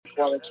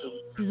quality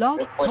Blog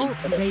recording Talk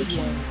so that we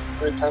Radio. can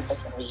repurpose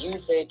and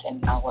reuse it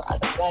in our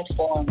other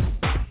platforms.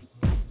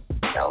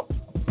 So,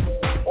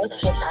 what's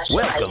your passion?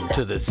 Welcome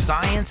to the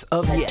Science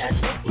of Yes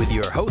with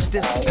your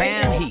hostess,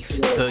 Pam Heath,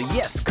 the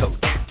Yes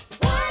Coach.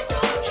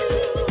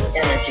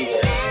 Energy.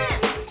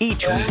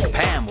 Each week,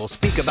 Pam will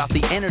speak about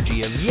the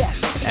energy of yes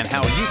and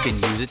how you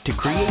can use it to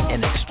create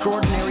an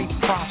extraordinary,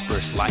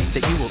 prosperous life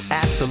that you will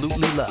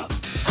absolutely love.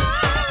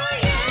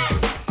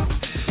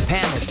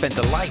 Pam has spent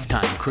a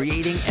lifetime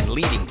creating and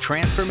leading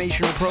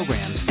transformational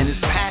programs and is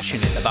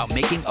passionate about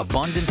making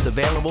abundance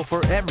available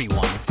for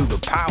everyone through the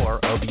power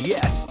of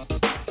yes.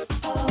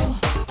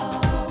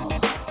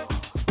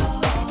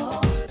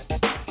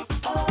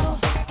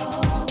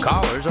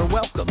 Callers are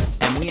welcome,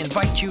 and we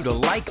invite you to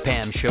like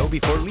Pam's show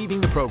before leaving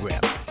the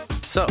program.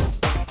 So,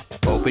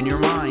 open your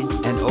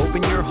mind and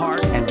open your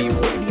heart and be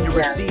ready to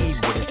receive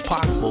what is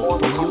possible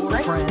for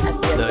your friend,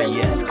 the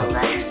Yes Coach.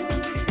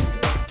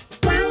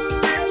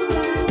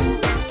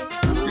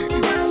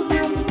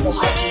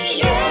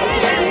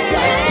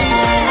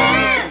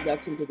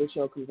 Introduction to the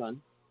show comes on.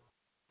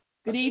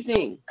 Good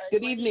evening,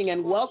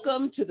 and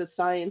welcome to the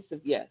Science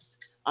of Yes.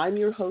 I'm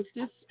your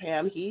hostess,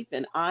 Pam Heath,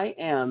 and I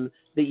am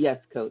the Yes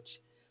Coach.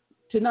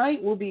 Tonight,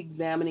 we'll be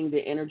examining the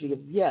energy of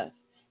yes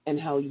and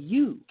how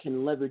you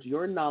can leverage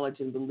your knowledge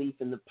and belief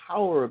in the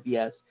power of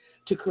yes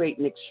to create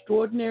an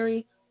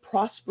extraordinary,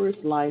 prosperous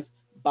life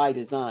by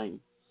design.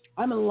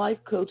 I'm a life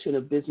coach and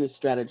a business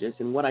strategist,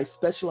 and what I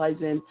specialize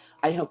in,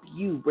 I help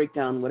you break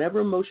down whatever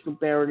emotional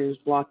barriers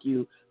block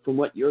you from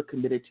what you're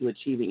committed to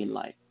achieving in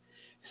life.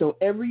 So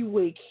every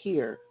week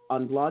here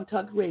on Blog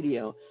Talk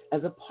Radio,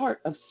 as a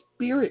part of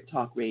Spirit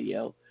Talk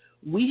Radio,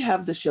 we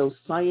have the show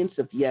Science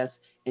of Yes,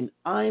 and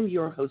I'm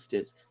your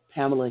hostess,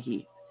 Pamela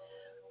Heath.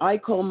 I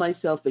call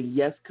myself a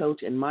yes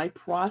coach, and my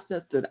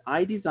process that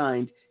I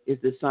designed is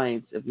the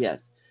Science of Yes.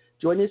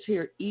 Join us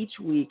here each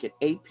week at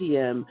 8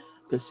 p.m.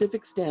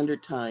 Pacific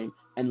Standard Time,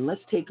 and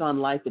let's take on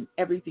life and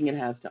everything it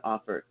has to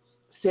offer.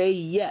 Say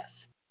yes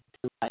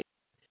to life.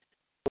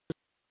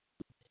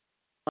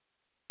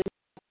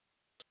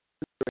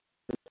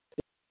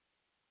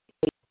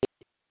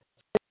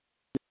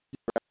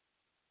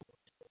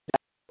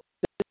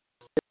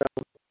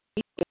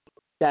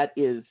 That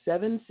is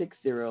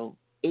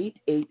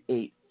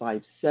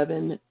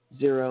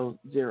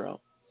 760-888-5700.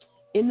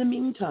 In the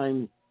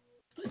meantime,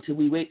 until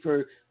we wait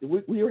for,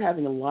 we were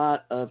having a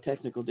lot of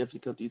technical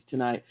difficulties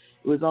tonight.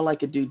 It was all I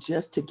could do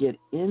just to get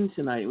in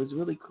tonight. It was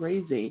really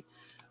crazy.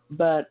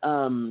 But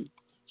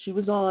she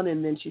was on,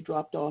 and then she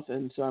dropped off,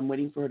 and so I'm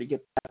waiting for her to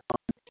get back on.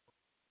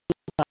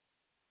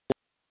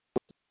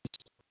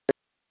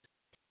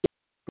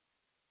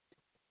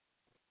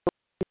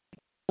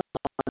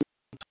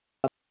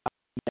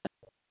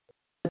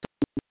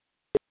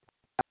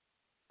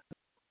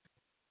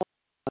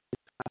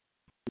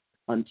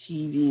 On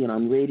TV and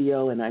on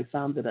radio, and I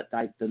found that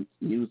the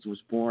news was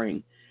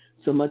boring.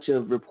 So much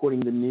of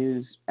reporting the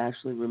news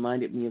actually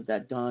reminded me of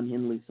that Don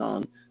Henley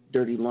song,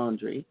 Dirty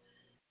Laundry.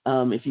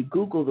 If you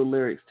Google the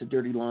lyrics to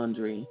Dirty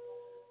Laundry,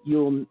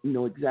 you'll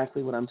know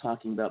exactly what I'm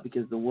talking about,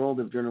 because the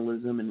world of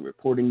journalism and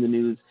reporting the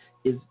news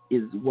is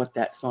what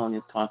that song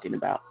is talking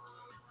about.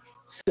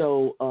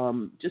 So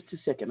just a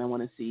second, I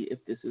want to see if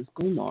this is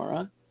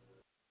Gulnara.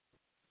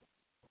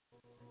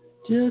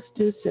 Just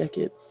a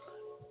second.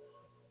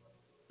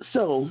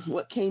 So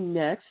what came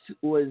next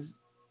was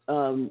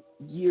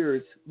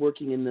years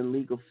working in the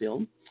legal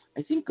field.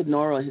 I think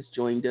Gulnara has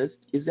joined us.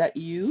 Is that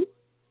you?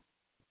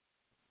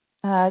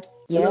 Yes.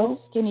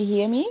 Hello? Can you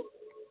hear me?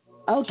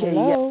 Okay.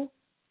 Hello.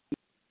 Yeah.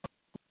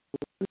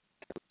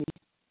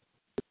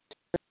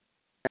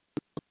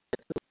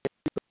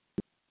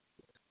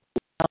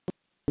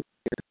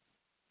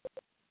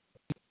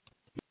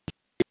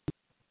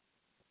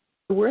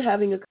 We're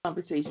having a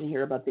conversation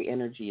here about the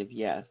energy of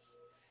yes.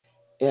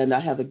 And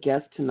I have a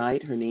guest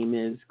tonight. Her name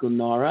is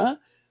Gulnara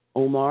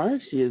Omar.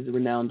 She is a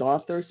renowned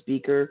author,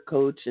 speaker,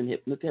 coach, and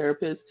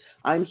hypnotherapist.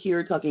 I'm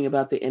here talking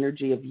about the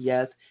energy of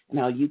yes and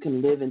how you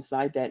can live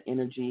inside that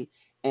energy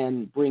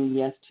and bring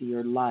yes to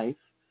your life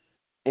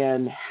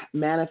and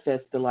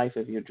manifest the life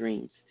of your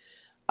dreams.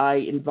 I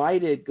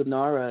invited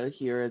Gulnara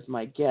here as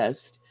my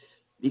guest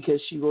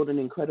because she wrote an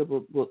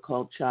incredible book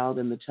called Child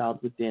and the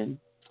Child Within.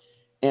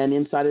 And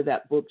inside of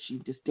that book, she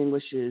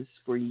distinguishes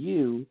for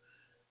you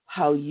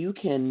how you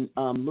can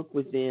look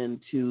within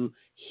to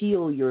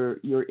heal your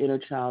inner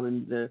child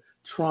and the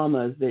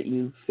traumas that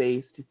you've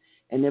faced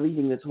and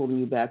everything that's holding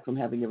you back from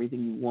having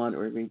everything you want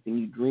or everything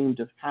you dreamed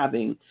of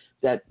having,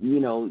 that, you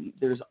know,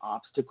 there's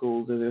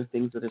obstacles or there are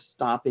things that are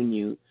stopping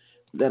you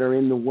that are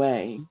in the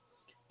way.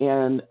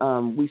 And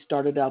we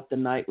started out the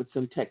night with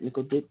some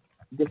technical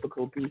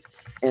difficulties,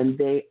 and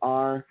they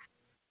are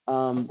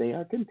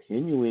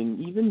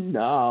continuing even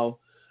now.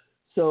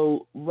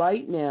 So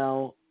right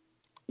now,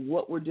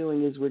 what we're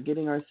doing is we're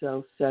getting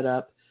ourselves set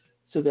up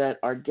so that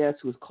our guest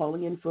who is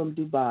calling in from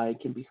Dubai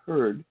can be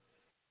heard.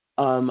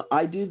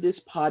 I do this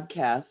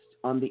podcast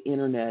on the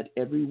internet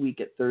every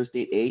week at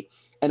Thursday at 8,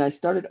 and I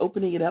started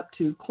opening it up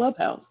to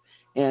Clubhouse.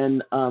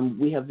 And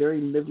we have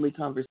very lively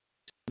conversations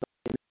about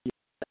energy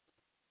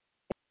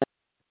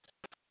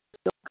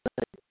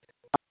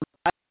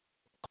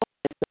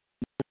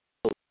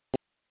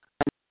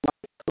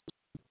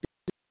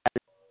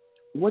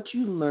what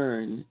you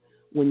learn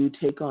when you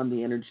take on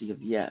the energy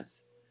of yes,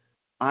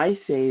 I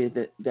say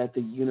that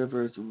the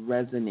universe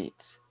resonates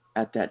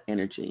at that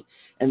energy,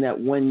 and that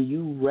when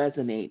you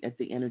resonate at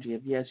the energy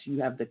of yes, you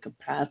have the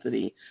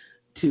capacity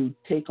to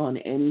take on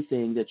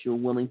anything that you're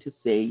willing to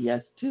say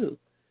yes to.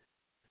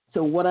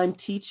 So what I'm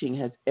teaching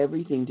has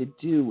everything to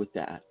do with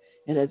that.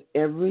 It has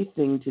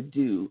everything to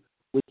do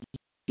with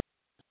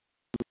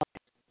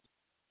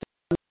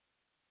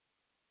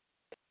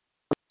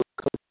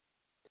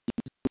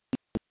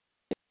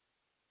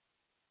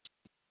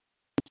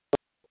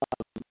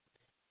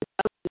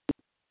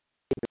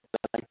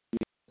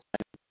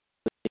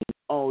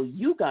all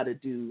you got to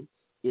do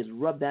is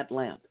rub that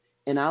lamp.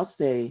 And I'll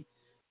say,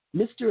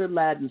 Mr.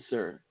 Aladdin,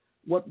 sir,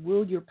 what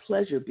will your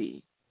pleasure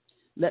be?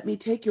 Let me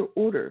take your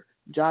order,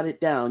 jot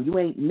it down. You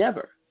ain't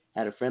never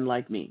had a friend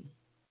like me.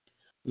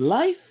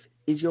 Life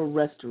is your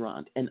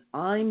restaurant, and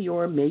I'm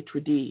your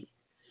maitre d'.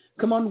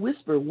 Come on,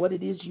 whisper what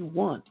it is you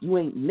want. You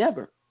ain't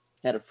never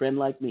had a friend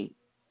like me.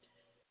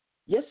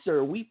 Yes,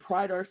 sir, we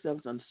pride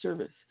ourselves on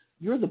service.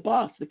 You're the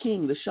boss, the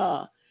king, the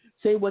Shah.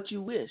 Say what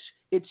you wish.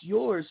 It's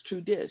yours,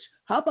 true dish.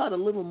 How about a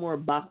little more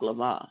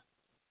baklava?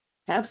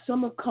 Have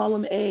some of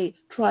column A,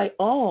 try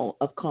all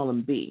of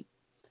column B.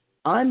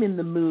 I'm in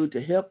the mood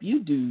to help you,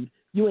 dude.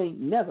 You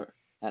ain't never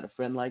had a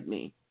friend like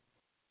me.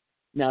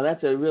 Now,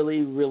 that's a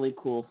really, really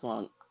cool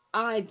song,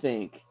 I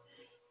think,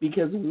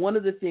 because one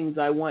of the things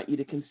I want you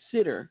to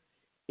consider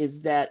is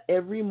that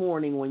every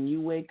morning when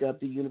you wake up,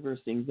 the universe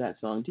sings that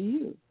song to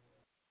you.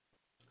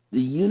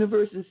 The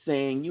universe is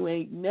saying, you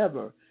ain't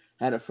never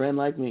had a friend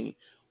like me.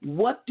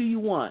 What do you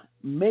want?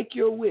 Make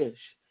your wish.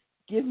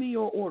 Give me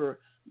your order.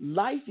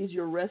 Life is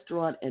your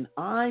restaurant, and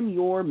I'm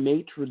your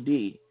maitre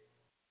d'.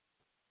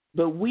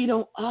 But we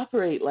don't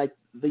operate like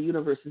the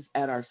universe is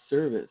at our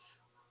service.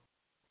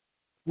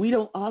 We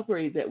don't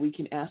operate that we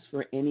can ask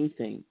for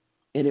anything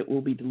and it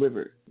will be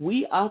delivered.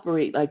 We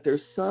operate like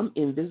there's some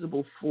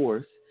invisible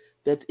force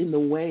that's in the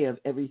way of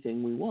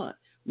everything we want.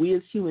 We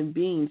as human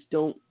beings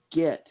don't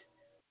get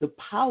the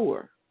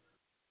power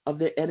of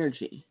the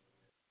energy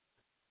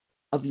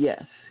of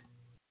yes.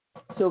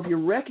 So if you're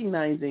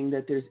recognizing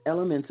that there's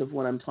elements of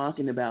what I'm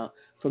talking about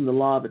from the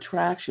law of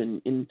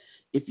attraction,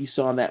 if you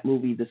saw that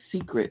movie, The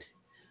Secret,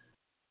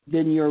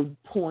 then you're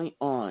point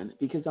on,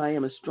 because I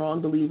am a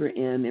strong believer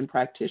in and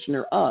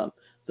practitioner of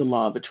the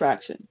law of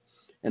attraction.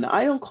 And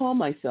I don't call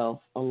myself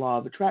a law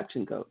of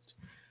attraction coach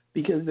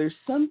because there's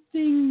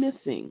something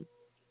missing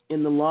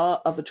in the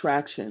law of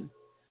attraction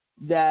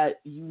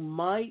that you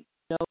might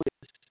notice.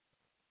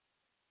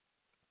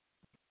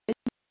 If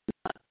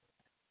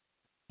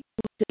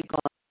you take on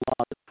the law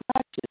of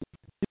attraction,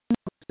 you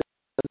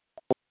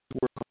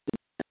work on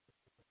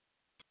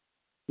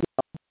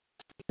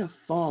it.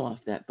 Fall off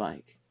that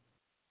bike.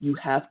 You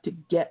have to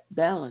get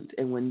balance,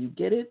 and when you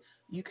get it,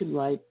 you can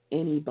ride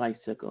any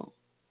bicycle,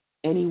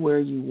 anywhere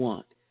you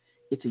want.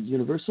 It's a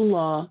universal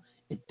law.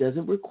 It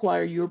doesn't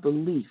require your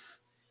belief,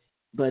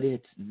 but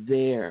it's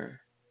there.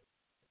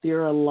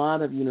 There are a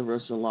lot of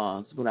universal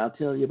laws, but I'll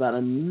tell you about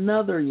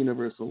another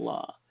universal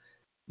law.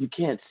 You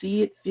can't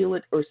see it, feel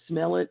it, or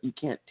smell it. You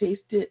can't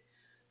taste it,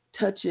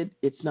 touch it.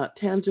 It's not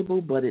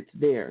tangible, but it's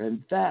there,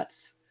 and that's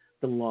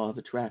the law of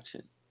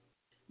attraction.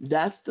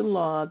 That's the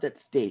law that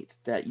states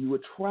that you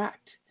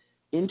attract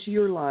into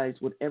your lives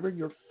whatever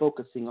you're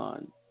focusing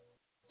on.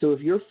 So if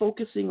you're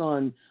focusing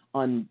on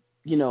doom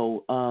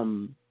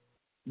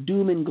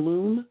and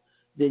gloom,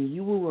 then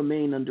you will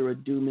remain under a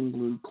doom and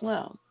gloom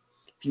cloud.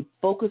 If you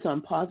focus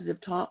on positive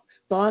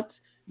thoughts,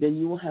 then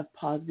you will have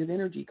positive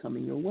energy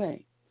coming your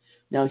way.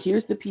 Now,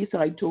 here's the piece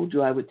that I told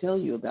you I would tell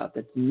you about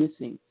that's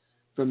missing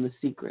from The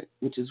Secret,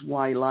 which is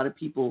why a lot of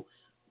people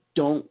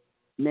don't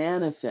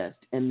manifest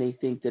and they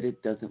think that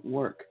it doesn't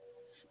work.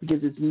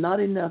 Because it's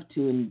not enough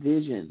to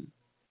envision.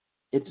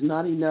 It's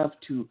not enough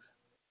to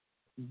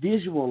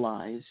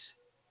visualize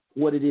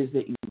what it is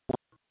that you want.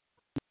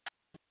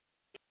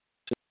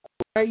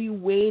 Why are you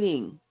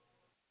waiting?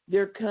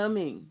 They're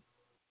coming.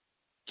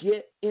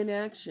 Get in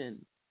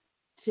action.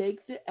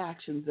 Take the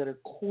actions that are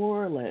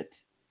correlate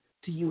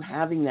to you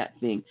having that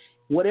thing.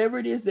 Whatever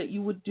it is that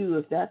you would do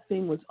if that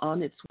thing was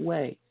on its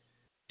way.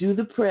 Do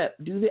the prep.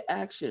 Do the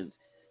actions.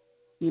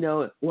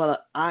 I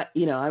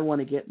want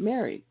to get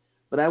married.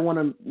 But I want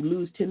to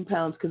lose 10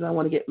 pounds because I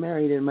want to get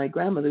married in my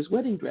grandmother's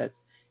wedding dress.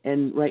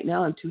 And right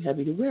now I'm too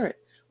heavy to wear it.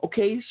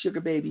 Okay, sugar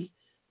baby.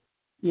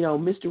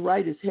 Mr.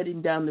 Right is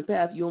heading down the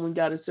path. You only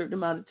got a certain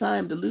amount of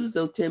time to lose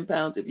those 10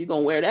 pounds if you're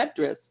going to wear that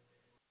dress.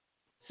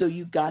 So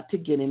you got to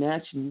get in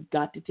action. You've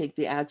got to take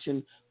the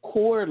action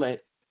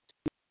correlate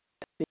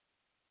to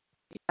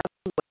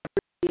whatever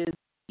it is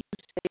you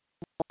say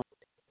you want.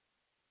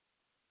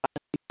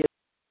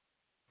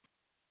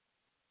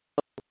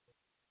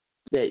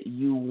 That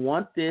you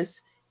want this.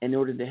 In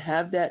order to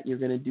have that, you're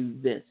going to do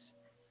this.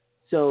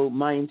 So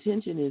my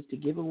intention is to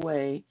give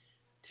away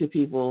to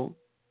people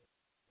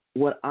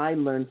what I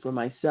learned for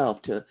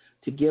myself, to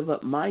give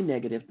up my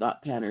negative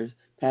thought patterns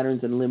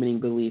and limiting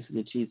beliefs and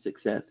achieve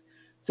success.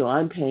 So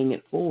I'm paying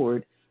it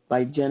forward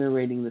by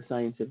generating the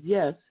science of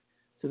yes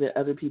so that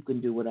other people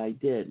can do what I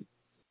did.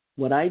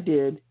 What I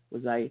did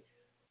was I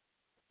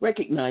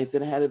recognized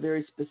that I had a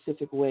very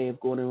specific way of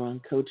going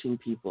around coaching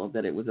people,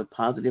 that it was a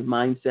positive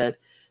mindset,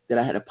 that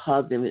I had a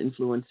positive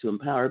influence to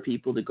empower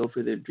people to go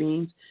for their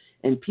dreams.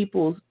 And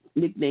people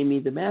nicknamed me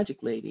the Magic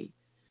Lady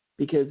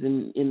because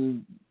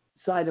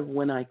inside of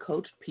when I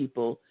coached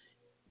people,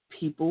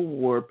 people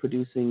were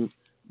producing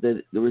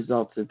the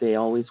results that they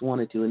always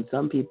wanted to. And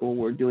some people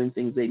were doing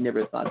things they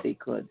never thought they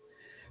could,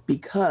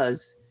 because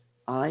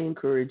I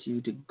encourage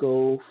you to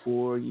go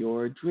for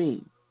your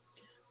dream.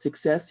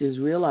 Success is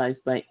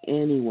realized by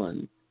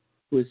anyone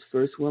who is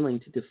first willing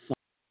to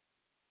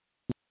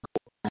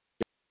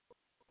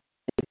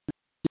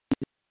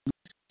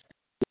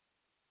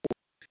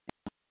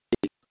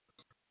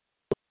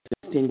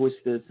distinguish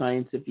the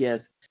science of yes,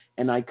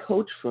 and I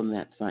coach from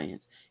that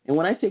science. And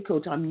when I say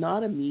coach, I'm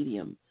not a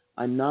medium.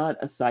 I'm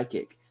not a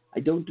psychic. I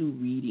don't do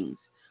readings.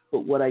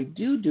 But what I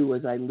do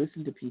is I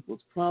listen to people's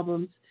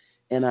problems,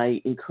 and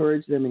I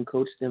encourage them and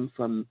coach them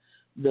from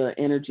the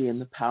energy and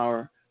the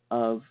power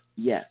of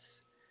yes.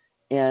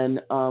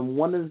 And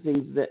one of the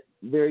things that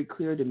very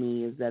clear to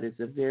me is that it's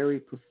a very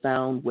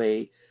profound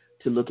way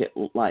to look at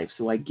life.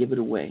 So I give it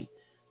away.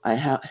 I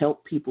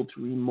help people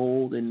to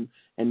remold and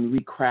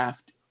recraft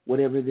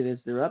whatever it is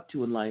they're up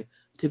to in life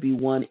to be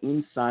one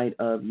inside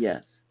of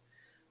yes.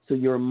 So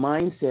your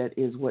mindset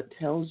is what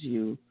tells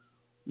you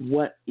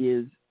what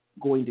is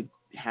going to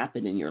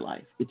happen in your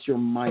life. It's your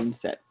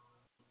mindset.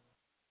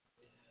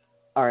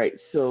 All right,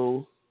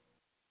 so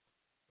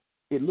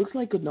it looks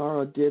like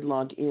Inara did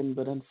log in,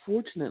 but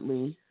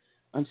unfortunately,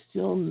 I'm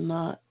still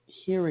not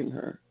hearing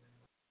her.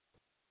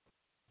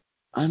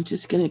 I'm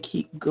just going to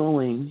keep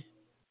going.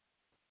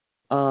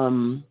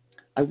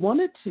 I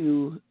wanted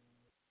to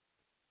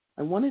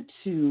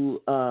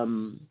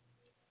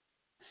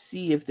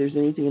see if there's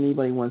anything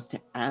anybody wants to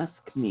ask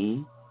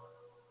me.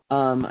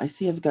 I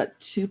see I've got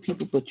two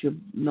people, but you're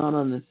not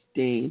on the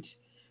stage.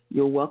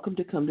 You're welcome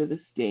to come to the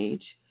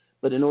stage,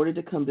 but in order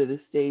to come to the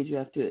stage, you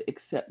have to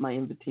accept my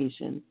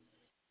invitation,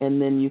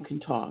 and then you can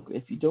talk.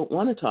 If you don't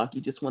want to talk,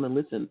 you just want to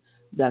listen,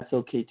 that's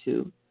okay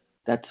too.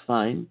 That's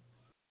fine.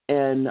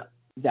 And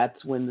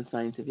that's when the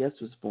Science of Yes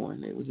was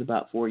born. It was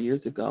about 4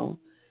 years ago,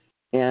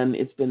 and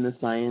it's been the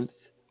Science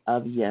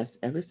of Yes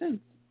ever since.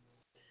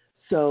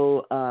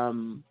 So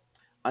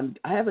I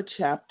have a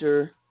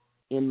chapter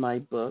in my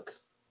book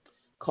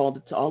called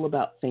It's All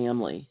About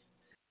Family.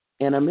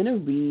 And I'm going to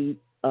read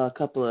a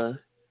couple of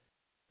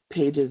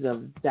pages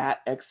of that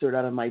excerpt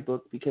out of my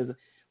book, because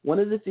one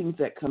of the things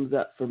that comes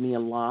up for me a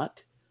lot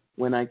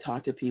when I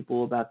talk to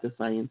people about the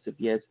Science of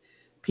Yes,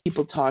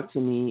 people talk to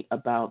me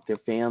about their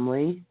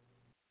family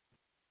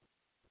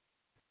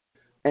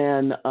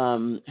and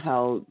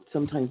how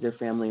sometimes their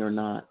family are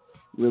not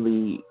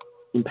really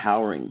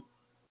empowering.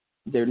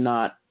 They're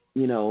not,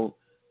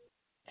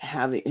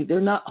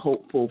 they're not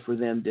hopeful for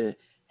them to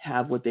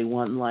have what they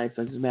want in life.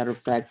 As a matter of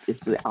fact, it's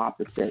the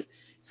opposite.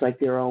 It's like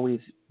they're always,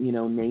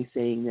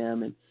 naysaying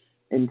them.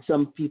 And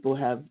some people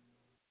have,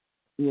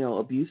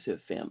 abusive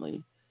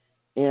family.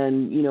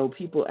 And,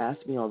 people ask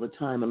me all the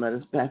time, and let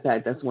us back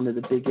that. That's one of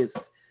the biggest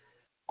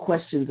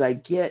questions I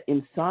get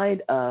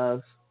inside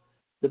of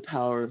the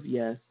power of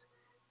yes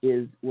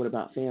is, what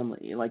about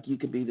family? Like, you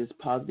could be this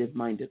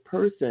positive-minded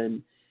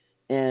person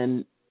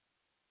and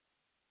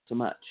so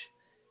much.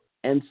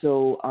 And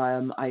so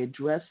I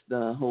address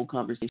the whole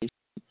conversation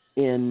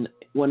in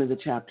one of the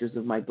chapters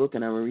of my book,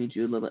 and I will read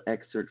you a little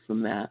excerpt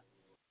from that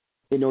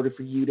in order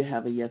for you to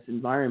have a yes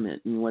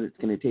environment and what it's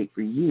going to take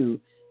for you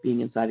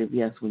being inside of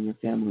yes when your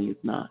family is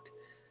not.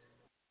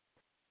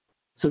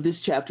 So this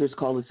chapter is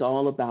called It's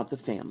All About the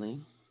Family.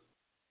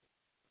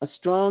 A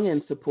strong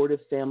and supportive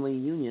family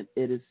union,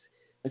 it is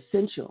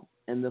essential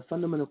and the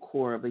fundamental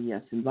core of a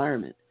yes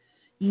environment.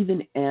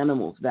 Even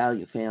animals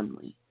value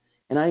family.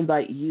 And I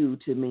invite you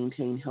to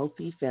maintain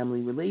healthy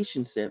family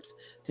relationships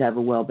to have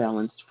a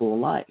well-balanced, full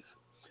life.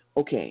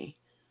 Okay,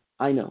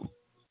 I know.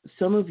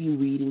 Some of you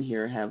reading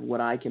here have what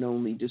I can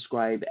only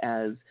describe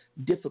as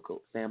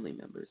difficult family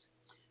members.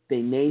 They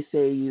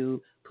naysay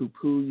you,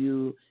 poo-poo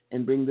you,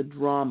 and bring the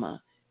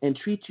drama and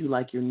treat you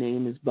like your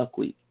name is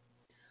buckwheat.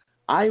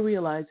 I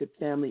realize that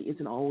family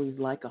isn't always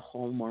like a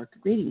Hallmark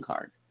greeting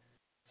card.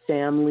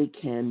 Family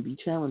can be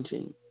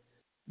challenging.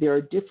 There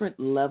are different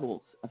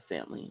levels of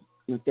family.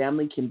 Your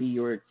family can be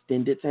your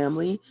extended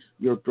family,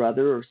 your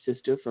brother or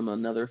sister from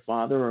another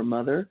father or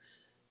mother.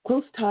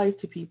 Close ties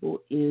to people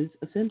is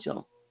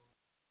essential.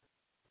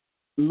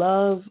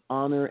 Love,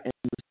 honor, and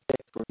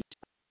respect for each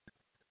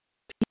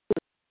other.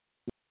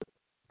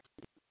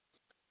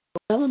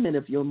 The element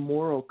of your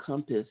moral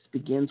compass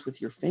begins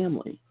with your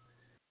family.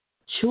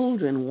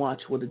 Children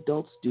watch what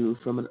adults do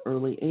from an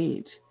early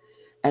age.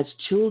 As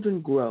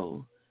children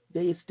grow,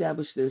 they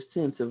establish their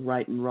sense of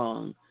right and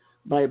wrong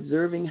by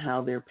observing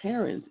how their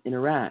parents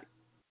interact.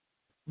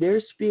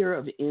 Their sphere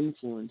of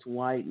influence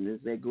widens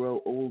as they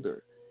grow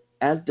older,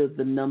 as does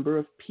the number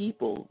of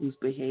people whose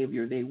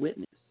behavior they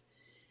witness.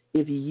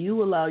 If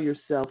you allow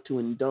yourself to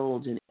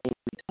indulge in angry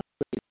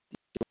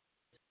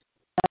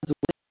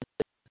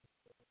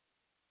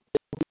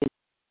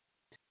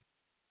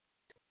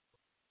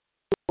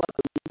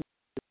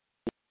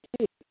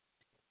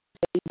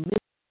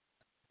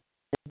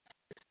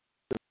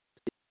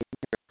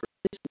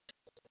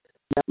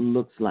that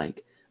looks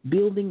like.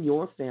 Building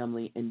your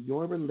family and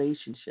your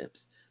relationships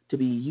to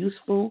be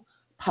useful,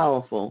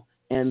 powerful,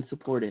 and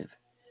supportive.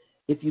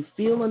 If you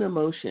feel an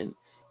emotion,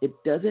 it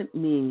doesn't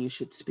mean you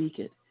should speak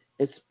it,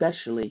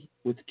 especially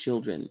with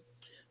children.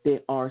 They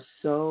are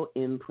so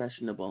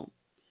impressionable.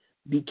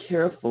 Be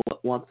careful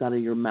what walks out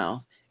of your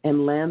mouth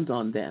and lands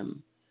on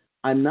them.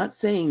 I'm not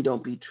saying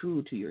don't be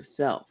true to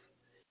yourself.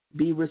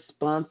 Be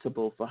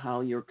responsible for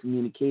how your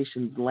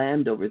communications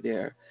land over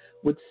there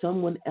with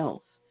someone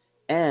else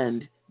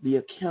and be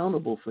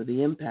accountable for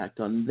the impact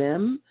on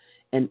them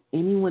and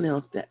anyone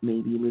else that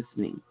may be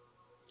listening.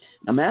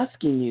 I'm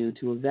asking you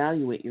to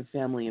evaluate your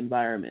family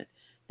environment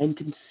and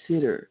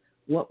consider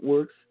what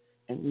works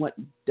and what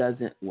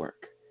doesn't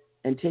work,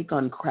 and take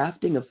on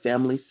crafting a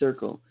family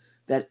circle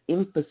that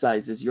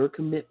emphasizes your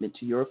commitment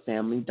to your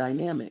family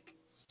dynamic.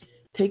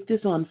 Take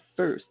this on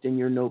first in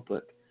your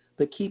notebook,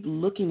 but keep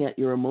looking at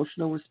your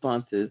emotional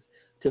responses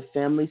to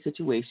family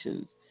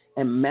situations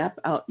and map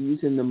out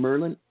using the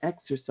Merlin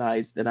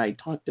exercise that I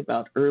talked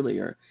about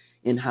earlier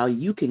in how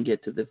you can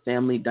get to the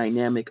family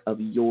dynamic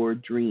of your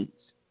dreams.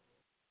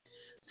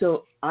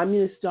 So I'm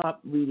going to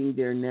stop reading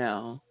there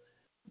now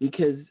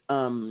because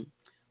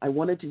I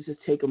wanted to just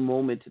take a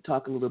moment to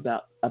talk a little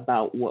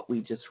about what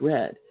we just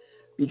read,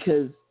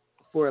 because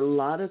for a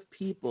lot of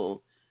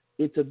people,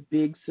 it's a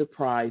big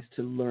surprise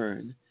to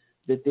learn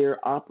that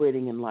they're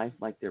operating in life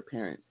like their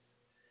parents,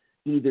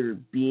 either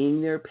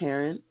being their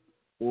parent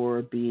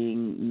or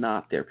being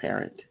not their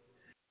parent.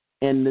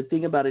 And the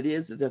thing about it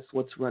is that that's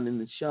what's running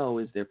the show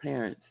is their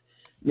parents.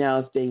 Now,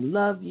 if they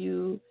love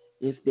you,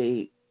 if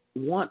they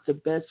want the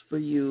best for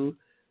you,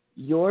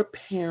 your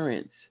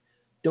parents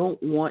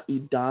don't want you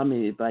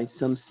dominated by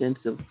some sense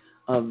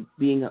of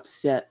being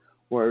upset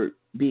or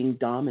being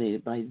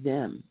dominated by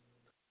them.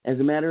 As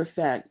a matter of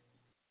fact,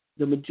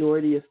 the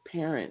majority of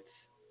parents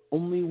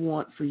only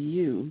want for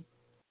you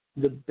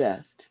the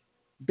best,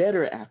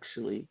 better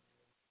actually,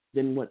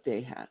 than what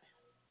they had.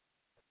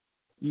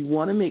 You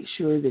want to make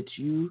sure that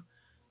you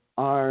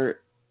are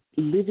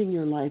living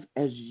your life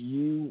as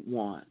you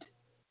want,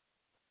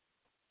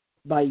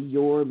 by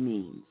your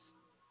means.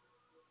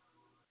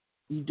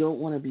 You don't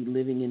want to be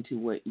living into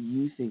what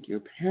you think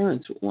your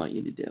parents would want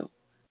you to do,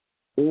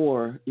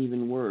 or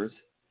even worse,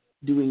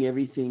 doing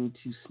everything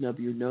to snub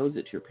your nose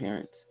at your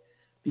parents,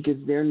 because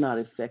they're not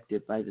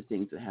affected by the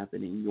things that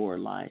happen in your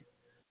life.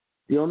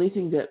 The only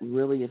thing that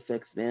really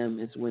affects them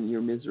is when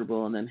you're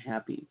miserable and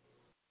unhappy,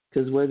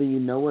 because whether you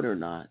know it or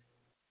not,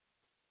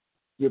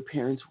 your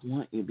parents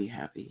want you to be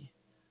happy.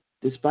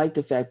 Despite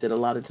the fact that a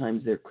lot of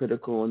times they're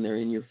critical and they're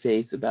in your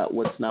face about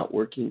what's not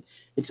working,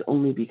 it's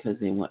only because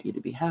they want you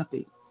to be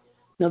happy.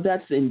 Now,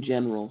 that's in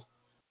general.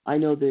 I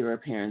know there are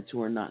parents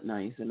who are not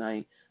nice, and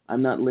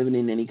I'm not living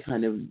in any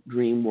kind of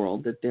dream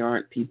world that there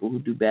aren't people who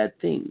do bad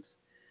things.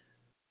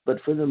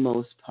 But for the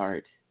most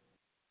part,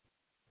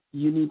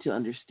 you need to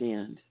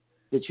understand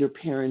that your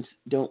parents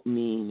don't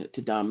mean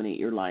to dominate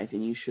your life,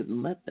 and you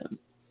shouldn't let them.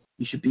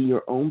 You should be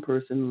your own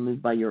person and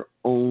live by your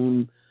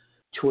own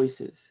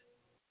choices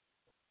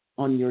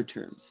on your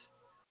terms.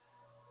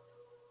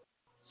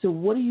 So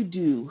what do you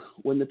do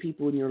when the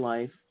people in your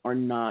life are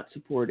not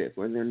supportive,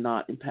 or they're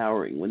not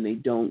empowering, when they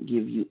don't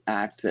give you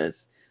access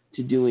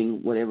to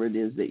doing whatever it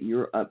is that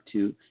you're up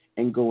to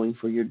and going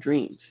for your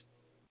dreams?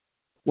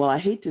 Well, I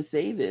hate to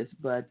say this,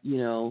 but,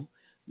 you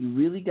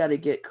really got to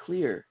get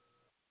clear.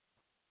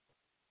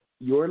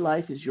 Your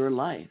life is your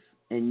life,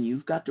 and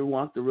you've got to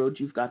walk the road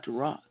you've got to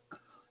rock.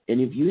 And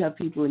if you have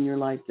people in your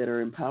life that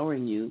are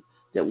empowering you,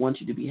 that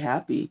want you to be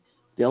happy,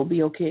 they'll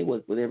be okay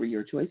with whatever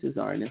your choices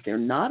are. And if they're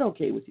not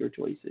okay with your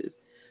choices,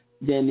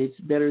 then it's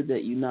better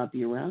that you not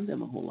be around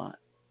them a whole lot.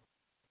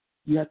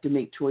 You have to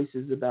make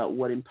choices about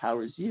what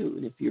empowers you.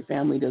 And if your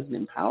family doesn't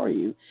empower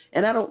you,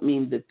 and I don't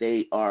mean that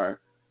they are,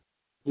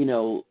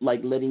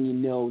 like letting you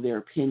know their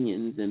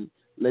opinions and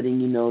letting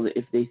you know that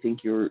if they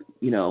think you're,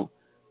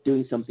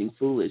 doing something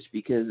foolish,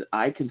 because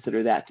I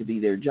consider that to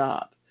be their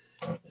job.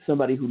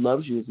 Somebody who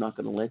loves you is not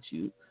going to let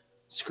you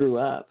screw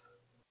up.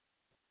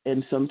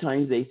 And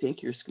sometimes they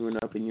think you're screwing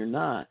up and you're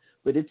not,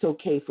 but it's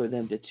okay for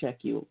them to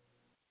check you.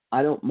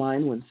 I don't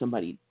mind when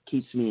somebody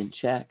keeps me in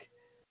check.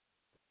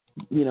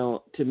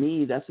 To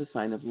me, that's a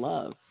sign of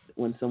love,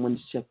 when someone's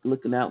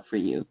looking out for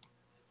you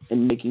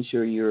and making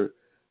sure you're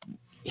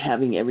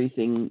having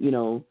everything,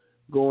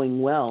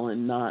 going well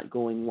and not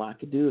going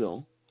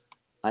wackadoodle.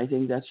 I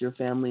think that's your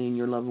family and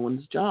your loved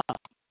one's job.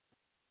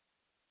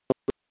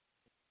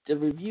 A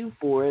review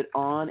for it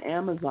on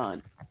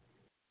Amazon.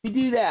 You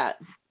do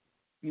that.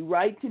 You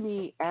write to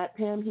me at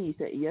Pam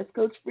Heath at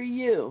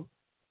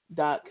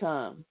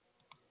yescoachforyou.com.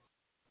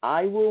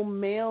 I will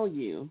mail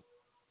you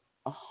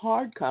a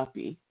hard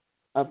copy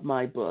of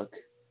my book,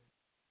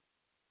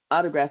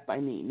 autographed by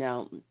me.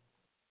 Now,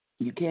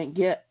 you can't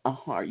buy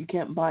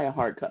a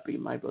hard copy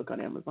of my book on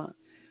Amazon.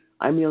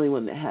 I'm the only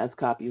one that has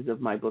copies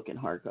of my book in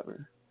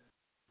hardcover.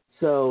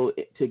 So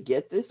to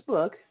get this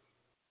book,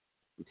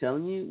 I'm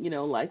telling you,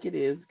 like it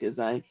is, because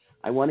I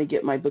want to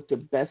get my book to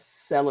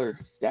bestseller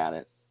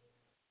status.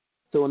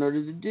 So in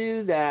order to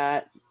do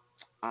that,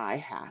 I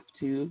have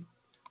to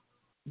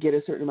get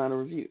a certain amount of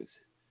reviews.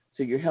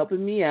 So you're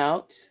helping me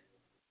out,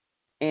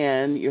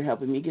 and you're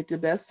helping me get to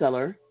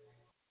bestseller,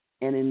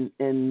 and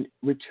in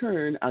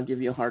return, I'll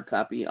give you a hard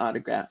copy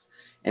autograph.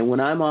 And when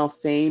I'm all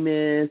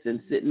famous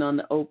and sitting on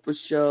the Oprah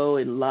show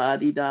and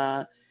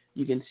la-di-da,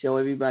 you can show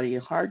everybody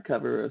a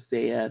hardcover of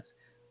Say Yes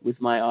with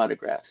my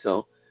autograph.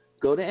 So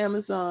go to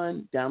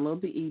Amazon,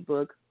 download the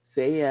ebook,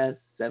 Say Yes,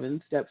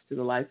 7 Steps to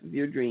the Life of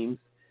Your Dreams.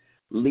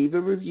 Leave a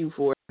review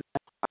for it.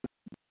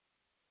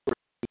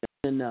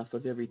 Enough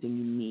of everything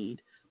you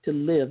need to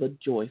live a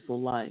joyful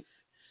life.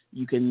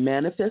 You can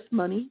manifest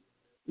money,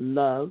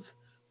 love,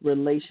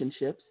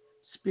 relationships,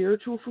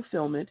 spiritual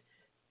fulfillment,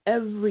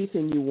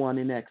 everything you want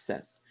in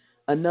excess,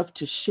 enough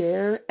to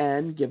share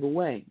and give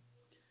away.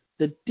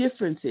 The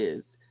difference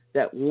is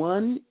that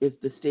one is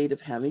the state of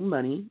having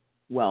money,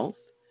 wealth,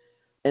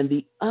 and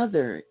the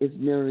other is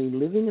merely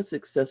living a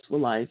successful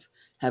life,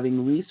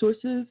 having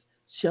resources,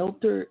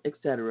 shelter,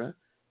 etc.,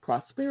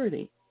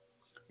 prosperity.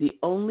 The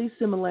only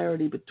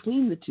similarity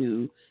between the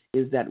two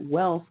is that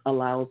wealth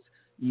allows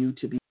you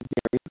to be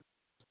very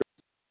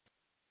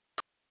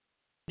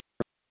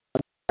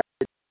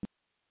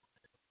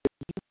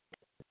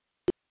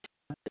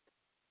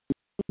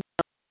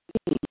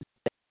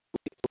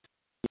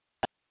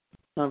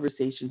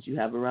conversations you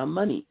have around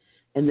money,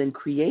 and then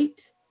create,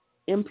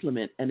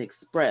 implement, and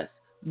express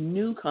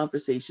new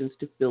conversations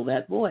to fill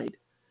that void.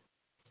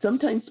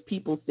 Sometimes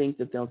people think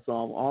that they'll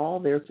solve all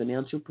their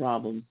financial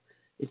problems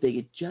if they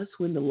could just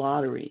win the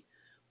lottery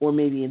or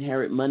maybe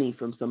inherit money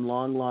from some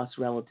long-lost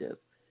relative.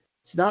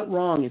 It's not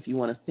wrong if you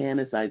want to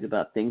fantasize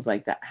about things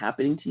like that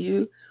happening to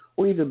you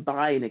or even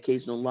buy an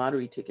occasional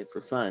lottery ticket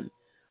for fun.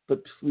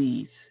 But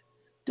please,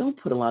 don't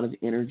put a lot of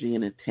energy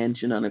and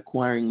attention on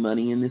acquiring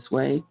money in this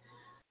way.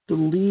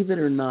 Believe it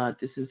or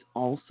not, this is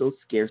also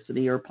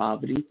scarcity or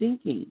poverty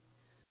thinking.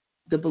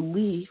 The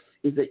belief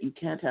is that you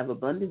can't have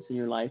abundance in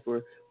your life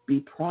or be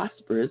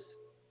prosperous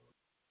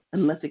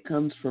unless it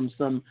comes from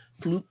some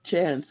fluke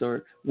chance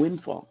or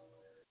windfall.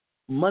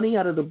 Money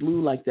out of the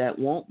blue like that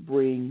won't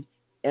bring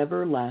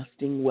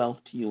everlasting wealth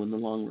to you in the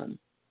long run.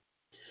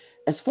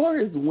 As far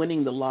as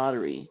winning the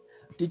lottery,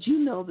 did you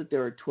know that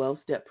there are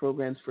 12-step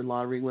programs for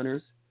lottery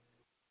winners?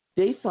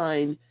 They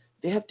find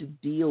they have to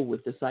deal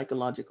with the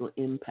psychological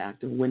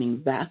impact of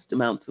winning vast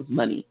amounts of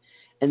money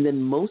and then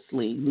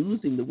mostly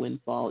losing the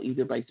windfall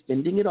either by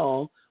spending it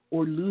all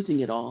or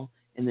losing it all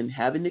and then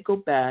having to go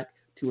back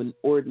to an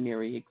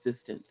ordinary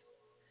existence.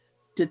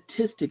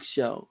 Statistics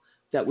show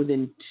that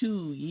within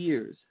 2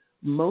 years,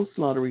 most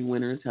lottery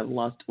winners have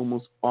lost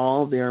almost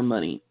all their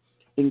money,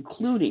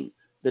 including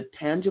the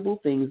tangible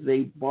things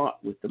they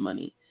bought with the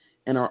money,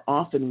 and are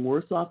often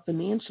worse off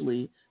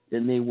financially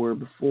than they were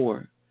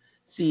before.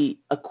 See,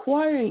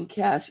 acquiring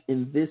cash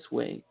in this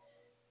way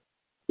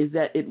is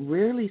that it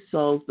rarely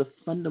solves the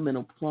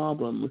fundamental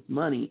problem with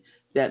money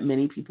that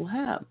many people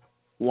have.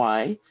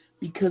 Why?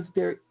 Because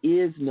there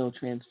is no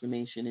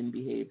transformation in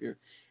behavior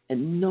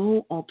and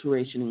no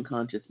alteration in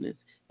consciousness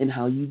in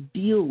how you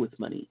deal with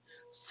money.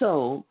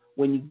 So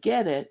when you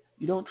get it,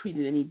 you don't treat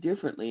it any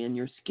differently, and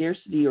your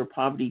scarcity or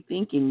poverty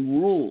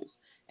thinking rules,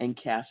 and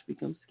cash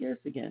becomes scarce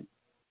again.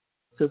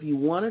 So if you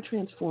want to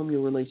transform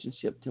your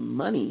relationship to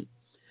money,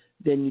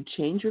 then you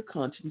change your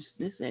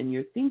consciousness and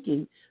your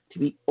thinking to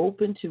be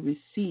open to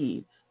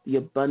receive the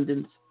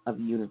abundance of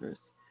the universe.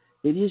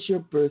 It is your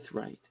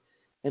birthright,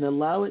 and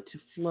allow it to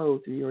flow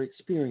through your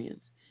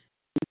experience.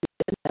 You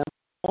can have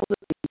all the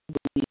things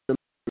you believe the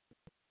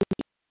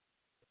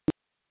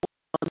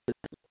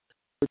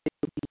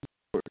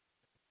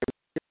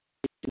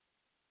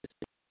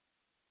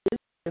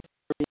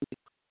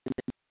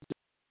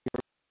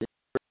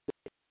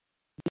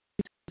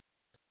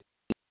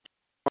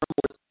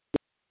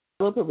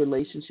develop a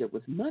relationship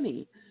with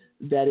money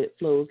that it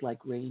flows like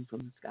rain from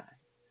the sky,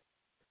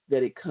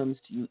 that it comes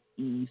to you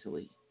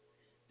easily,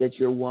 that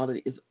your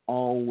wallet is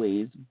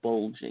always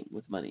bulging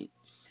with money.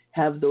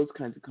 Have those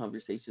kinds of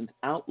conversations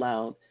out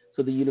loud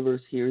so the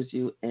universe hears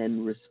you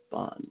and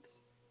responds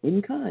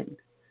in kind.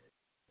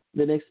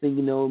 The next thing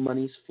you know,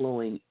 money's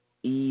flowing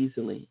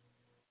easily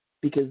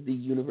because the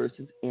universe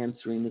is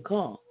answering the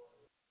call.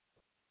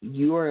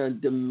 You are a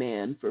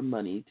demand for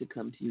money to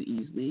come to you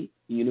easily.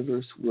 The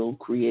universe will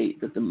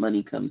create that the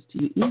money comes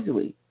to you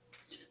easily.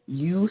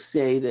 You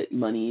say that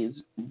money is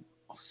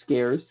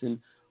scarce and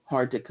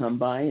hard to come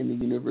by, and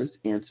the universe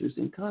answers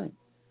in kind.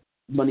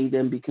 Money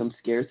then becomes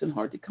scarce and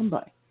hard to come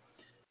by.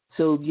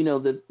 So,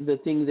 the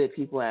thing that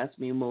people ask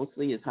me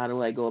mostly is, how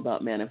do I go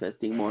about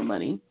manifesting more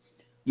money?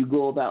 You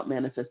go about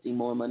manifesting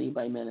more money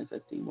by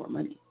manifesting more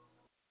money.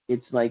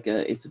 It's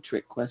a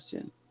trick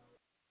question.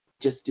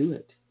 Just do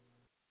it.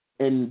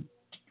 And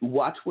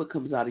watch what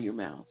comes out of your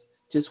mouth.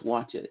 Just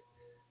watch it.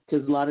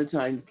 Because a lot of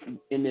times,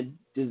 in the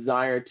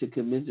desire to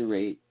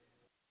commiserate,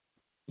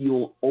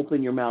 you'll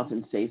open your mouth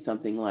and say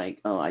something like,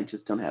 oh, I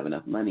just don't have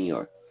enough money,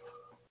 or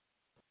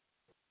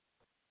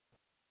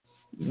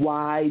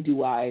why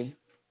do I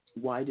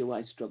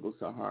struggle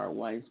so hard?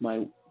 Why is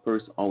my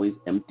purse always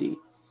empty?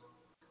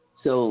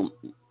 So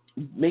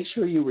make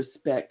sure you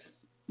respect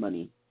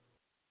money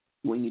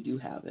when you do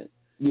have it.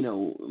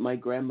 my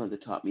grandmother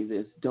taught me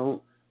this.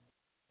 Don't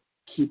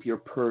keep your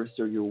purse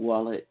or your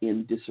wallet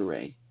in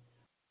disarray.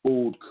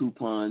 Old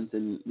coupons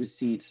and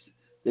receipts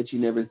that you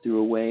never threw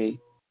away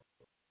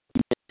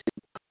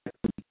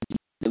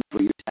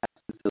for your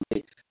taxes. So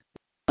they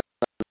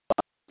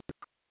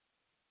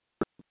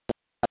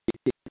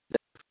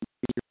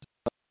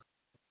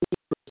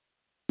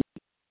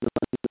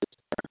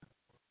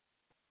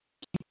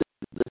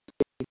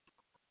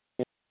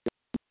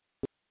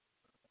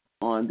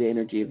on the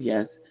energy of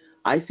yes.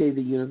 I say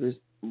the universe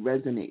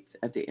resonates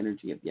at the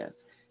energy of yes,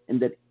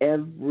 and that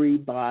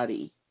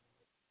everybody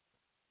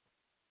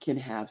can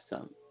have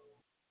some.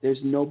 There's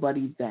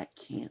nobody that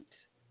can't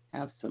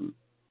have some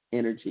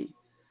energy.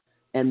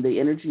 And the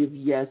energy of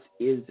yes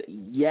is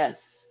yes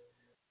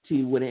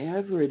to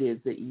whatever it is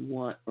that you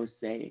want or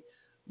say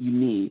you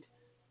need.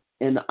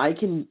 And I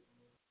can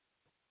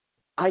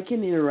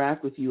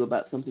interact with you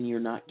about something you're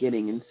not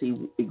getting and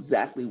see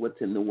exactly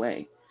what's in the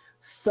way.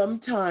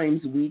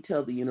 Sometimes we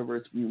tell the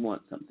universe we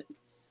want something,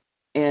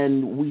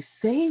 and we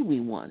say we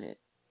want it,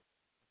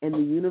 and the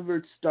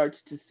universe starts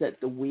to set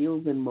the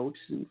wheels in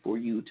motion for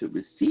you to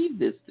receive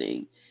this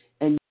thing,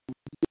 and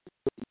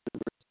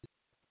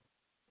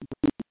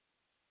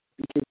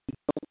because you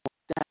don't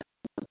want that.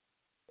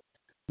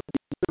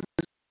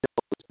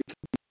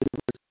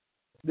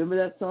 Remember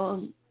that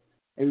song?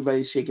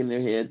 Everybody's shaking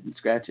their head and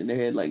scratching their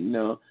head like,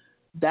 no.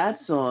 That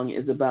song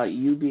is about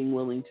you being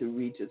willing to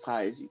reach as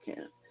high as you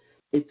can.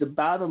 It's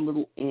about a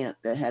little ant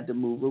that had to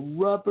move a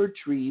rubber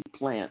tree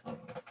plant.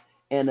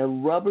 And a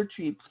rubber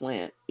tree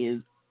plant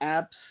is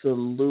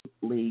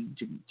absolutely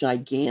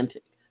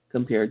gigantic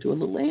compared to a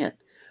little ant.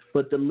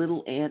 But the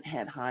little ant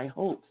had high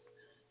hopes.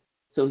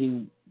 So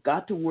he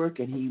got to work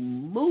and he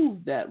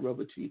moved that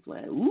rubber tree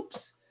plant. Oops,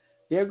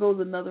 there goes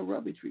another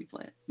rubber tree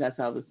plant. That's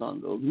how the song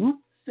goes.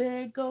 Oops,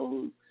 there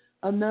goes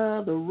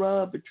another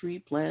rubber tree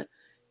plant.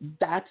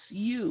 That's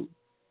you.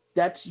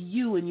 That's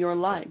you in your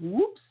life.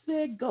 Whoops,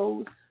 there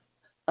goes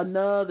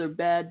another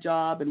bad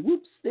job, and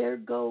whoops, there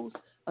goes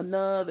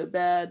another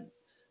bad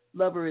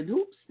lover, and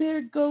whoops,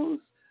 there goes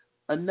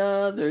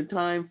another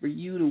time for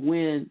you to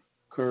win.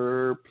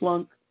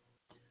 Kerplunk.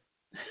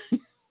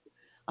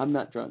 I'm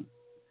not drunk.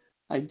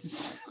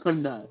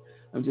 I'm not.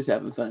 I'm just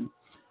having fun.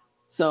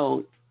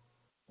 So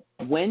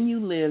when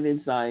you live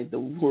inside the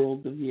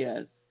world of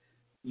yes,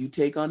 you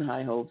take on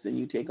high hopes and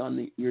you take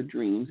on your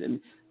dreams, and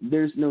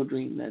there's no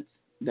dream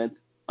that's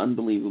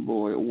unbelievable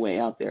or way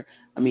out there.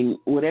 I mean,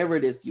 whatever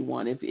it is you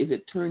want, if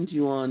it turns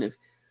you on,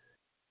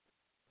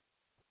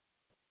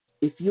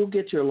 if you'll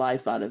get your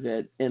life out of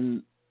it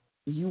and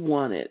you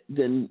want it,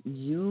 then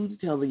you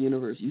tell the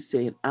universe, you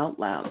say it out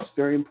loud. It's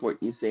very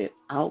important you say it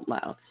out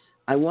loud.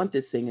 I want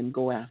this thing, and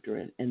go after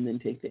it, and then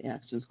take the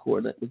actions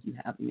correlate with you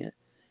having it,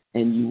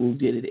 and you will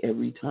get it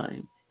every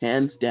time.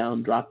 Hands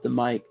down, drop the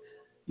mic,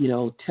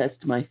 test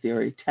my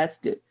theory, test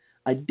it.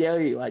 I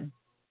dare you, I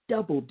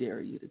double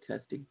dare you to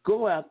test it.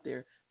 Go out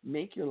there,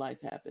 make your life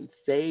happen,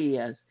 say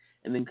yes,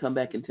 and then come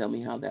back and tell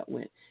me how that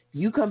went. If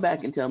you come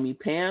back and tell me,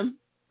 Pam,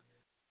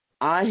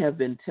 I have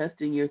been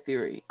testing your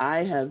theory. I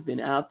have been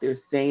out there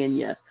saying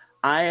yes.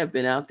 I have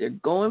been out there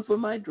going for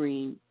my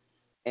dream,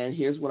 and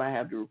here's what I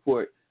have to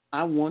report.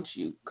 I want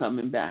you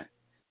coming back.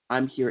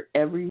 I'm here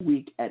every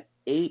week at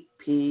 8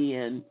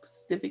 p.m.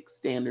 Pacific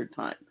Standard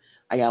Time.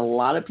 I got a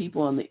lot of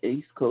people on the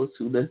East Coast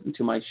who listen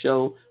to my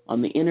show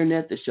on the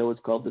internet. The show is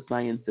called The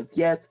Science of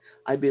Yes.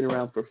 I've been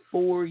around for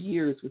 4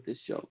 years with this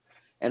show.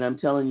 And I'm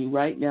telling you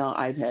right now,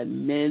 I've had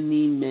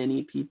many,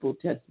 many people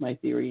test my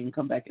theory and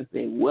come back and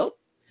say, well,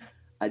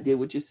 I did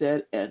what you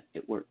said and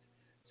it worked.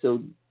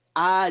 So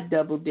I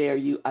double dare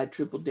you. I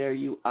triple dare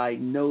you. I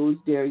nose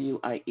dare you.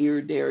 I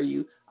ear dare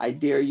you. I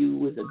dare you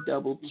with a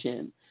double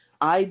chin.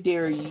 I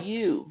dare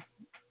you.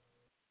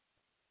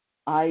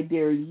 I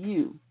dare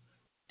you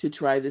to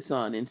try this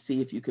on and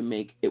see if you can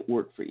make it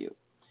work for you.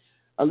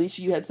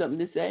 Alicia, you had something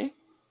to say?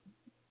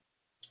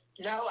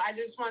 No, I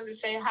just wanted to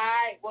say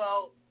hi.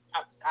 Well,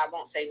 I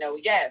won't say no,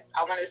 yes.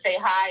 I want to say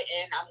hi,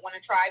 and I want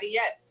to try the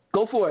yes.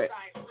 Go for it.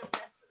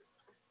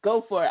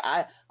 Go for it.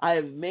 I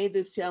have made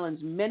this challenge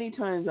many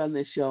times on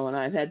this show, and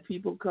I've had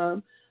people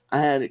come.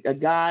 I had a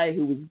guy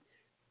who was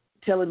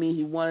telling me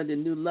he wanted a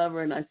new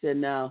lover, and I said,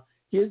 now,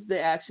 here's the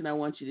action I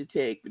want you to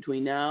take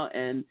between now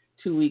and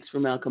 2 weeks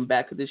from now. Come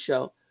back to the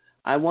show.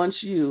 I want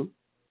you,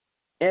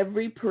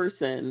 every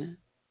person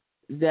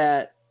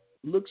that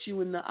looks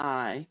you in the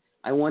eye,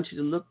 I want you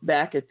to look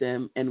back at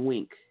them and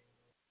wink.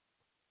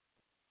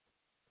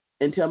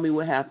 And tell me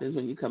what happens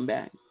when you come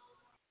back.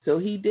 So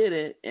he did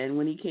it, and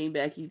when he came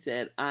back, he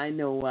said, I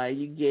know why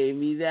you gave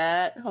me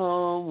that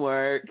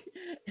homework.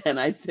 And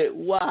I said,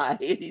 why?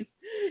 He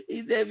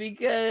said,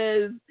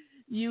 because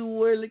you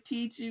were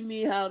teaching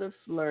me how to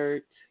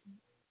flirt.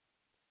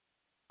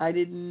 I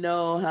didn't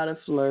know how to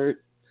flirt.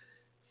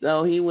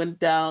 So he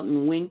went out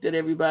and winked at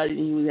everybody,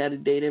 and he had a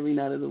date every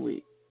night of the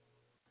week.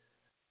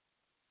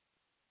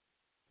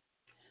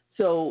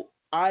 So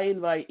I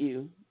invite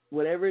you,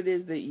 whatever it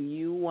is that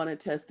you want to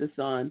test this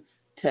on,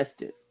 test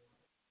it.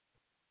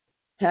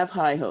 Have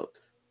high hopes.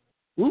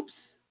 Oops,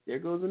 there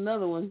goes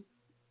another one.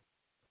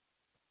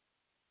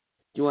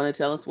 you want to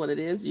tell us what it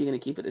is? Or are you going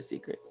to keep it a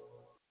secret?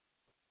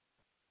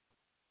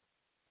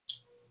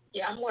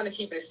 Yeah, I'm going to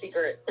keep it a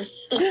secret.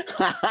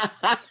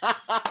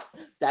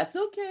 That's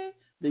okay.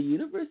 The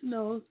universe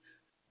knows.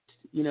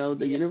 The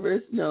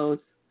universe knows.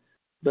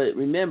 But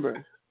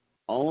remember,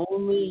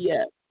 only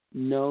yes,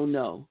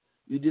 no.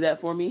 You do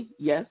that for me?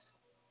 Yes?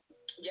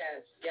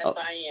 Yes, I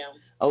am.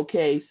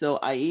 Okay, so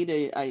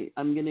Aida,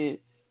 I'm going to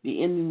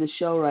be ending the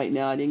show right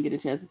now. I didn't get a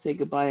chance to say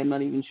goodbye. I'm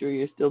not even sure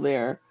you're still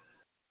there.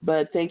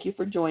 But thank you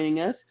for joining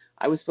us.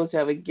 I was supposed to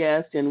have a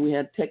guest, and we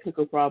had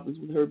technical problems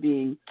with her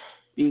being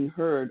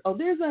heard. Oh,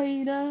 there's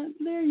Aida.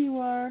 There you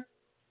are.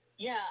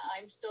 Yeah,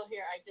 I'm still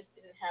here. I just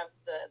didn't have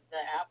the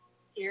app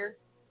here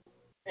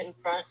in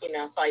front,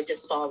 so I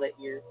just saw that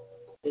you're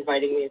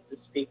inviting me as the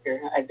speaker.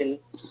 I've been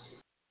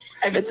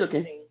It's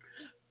listening. okay.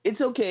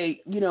 It's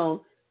okay.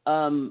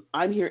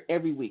 I'm here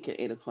every week at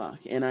 8 o'clock,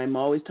 and I'm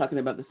always talking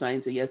about the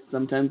science of yes.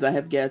 Sometimes I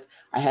have guests.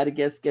 I had a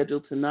guest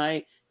scheduled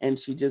tonight, and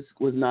she just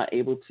was not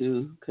able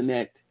to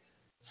connect.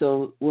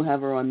 So we'll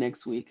have her on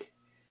next week.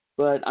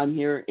 But I'm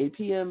here 8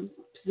 p.m.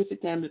 Pacific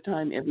Standard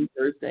Time every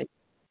Thursday.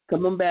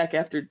 Come on back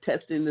after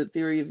testing the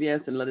theory of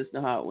yes and let us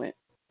know how it went.